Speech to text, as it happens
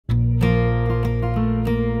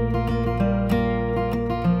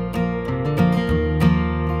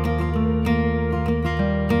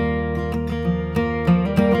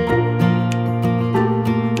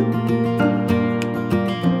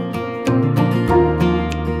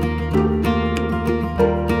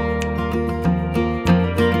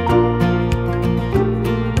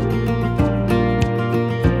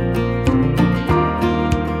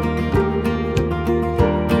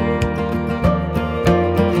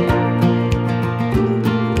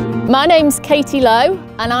My name's Katie Lowe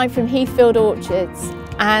and I'm from Heathfield Orchards,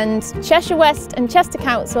 and Cheshire West and Chester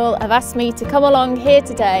Council have asked me to come along here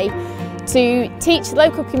today to teach the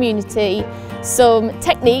local community some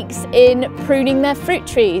techniques in pruning their fruit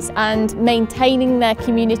trees and maintaining their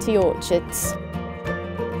community orchards.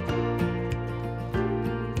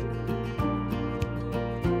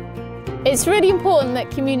 It's really important that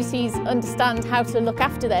communities understand how to look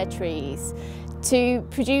after their trees to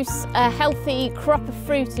produce a healthy crop of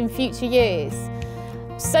fruit in future years.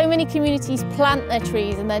 So many communities plant their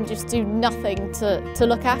trees and then just do nothing to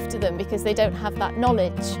look after them because they don't have that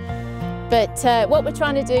knowledge. But what we're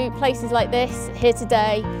trying to do, places like this here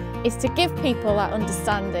today, is to give people that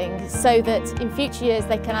understanding so that in future years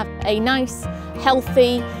they can have a nice,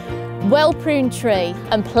 healthy, well-pruned tree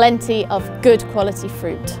and plenty of good quality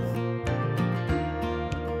fruit.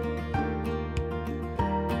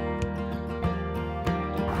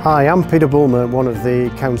 Hi, I'm Peter Bulmer, one of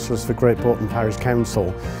the councillors for Great Broughton Parish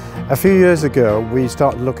Council. A few years ago we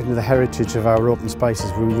started looking at the heritage of our open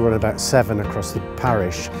spaces. We run about 7 across the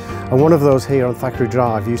parish, and one of those here on Thackeray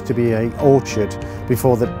Drive used to be an orchard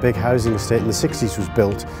before the big housing estate in the 60s was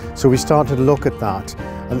built, so we started to look at that.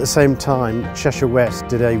 At the same time, Cheshire West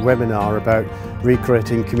did a webinar about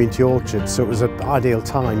recreating community orchards, so it was an ideal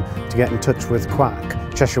time to get in touch with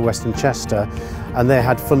QUAC, Cheshire West and Chester, and they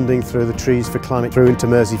had funding through the Trees for Climate through into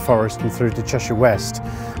Mersey Forest and through to Cheshire West,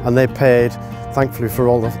 and they paid, thankfully for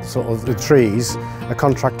all the trees, a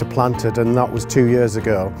contractor planted, and that was 2 years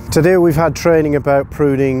ago. Today we've had training about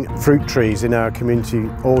pruning fruit trees in our community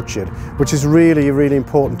orchard, which is really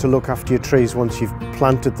important to look after your trees once you've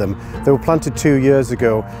planted them. They were planted 2 years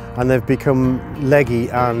ago and they've become leggy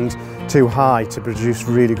and too high to produce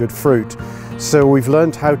really good fruit. So we've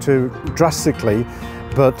learned how to drastically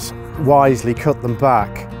but wisely cut them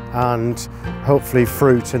back and hopefully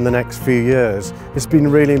fruit in the next few years. It's been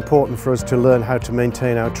really important for us to learn how to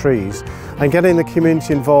maintain our trees, and getting the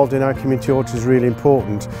community involved in our community orchard is really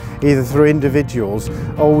important, either through individuals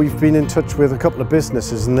or we've been in touch with a couple of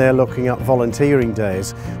businesses and they're looking at volunteering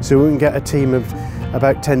days, so we can get a team of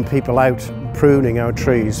about 10 people out pruning our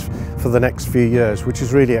trees for the next few years, which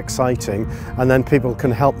is really exciting, and then people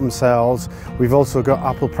can help themselves. We've also got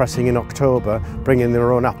apple pressing in October, bringing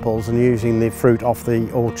their own apples and using the fruit off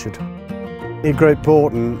the orchard. In Great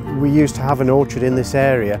Broughton, we used to have an orchard in this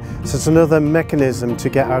area, so it's another mechanism to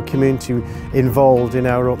get our community involved in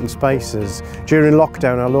our open spaces. During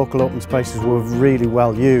lockdown, our local open spaces were really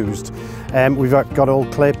well used. We've got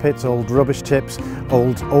old clay pits, old rubbish tips,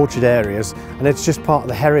 old orchard areas, and it's just part of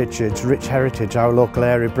the heritage, rich heritage our local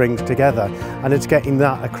area brings together, and it's getting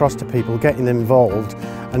that across to people, getting them involved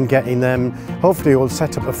and getting them, hopefully we'll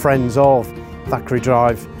set up a Friends of Thackeray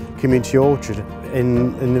Drive Community Orchard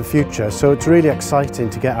in the future. So it's really exciting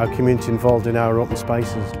to get our community involved in our open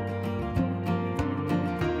spaces.